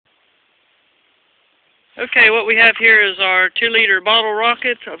Okay, what we have here is our 2-liter bottle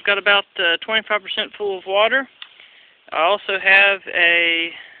rocket. I've got about 25% full of water. I also have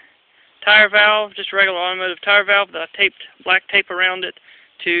a tire valve, just a regular automotive tire valve that I taped black tape around it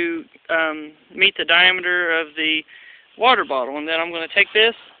to meet the diameter of the water bottle. And then I'm going to take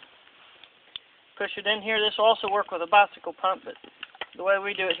this, push it in here. This will also work with a bicycle pump, but the way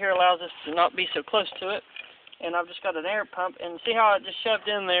we do it here allows us to not be so close to it. And I've just got an air pump, and see how I just shoved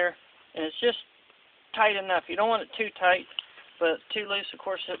in there, and it's just tight enough. You don't want it too tight, but too loose, of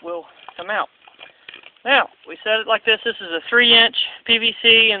course, it will come out. Now, we set it like this. This is a 3-inch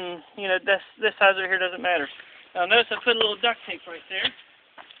PVC, and you know this size over here doesn't matter. Now, notice I put a little duct tape right there.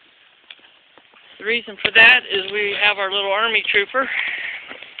 The reason for that is we have our little Army trooper.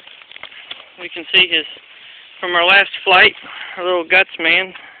 We can see his from our last flight, our little guts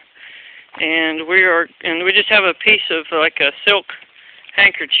man, and we just have a piece of like a silk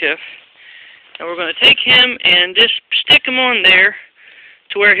handkerchief. And we're going to take him and just stick him on there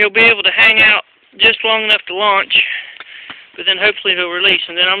to where he'll be able to hang out just long enough to launch, but then hopefully he'll release.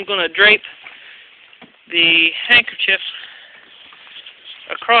 And then I'm going to drape the handkerchief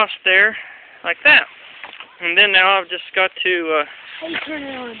across there like that. And then now I've just got to turn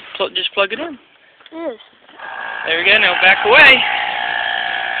it on. Just plug it in. Yes. There we go. Now back away.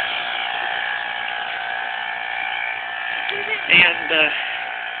 And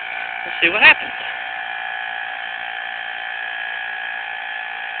let's see what happens.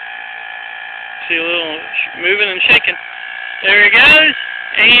 See a little moving and shaking. There he goes,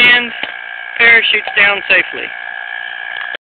 and parachute's down safely.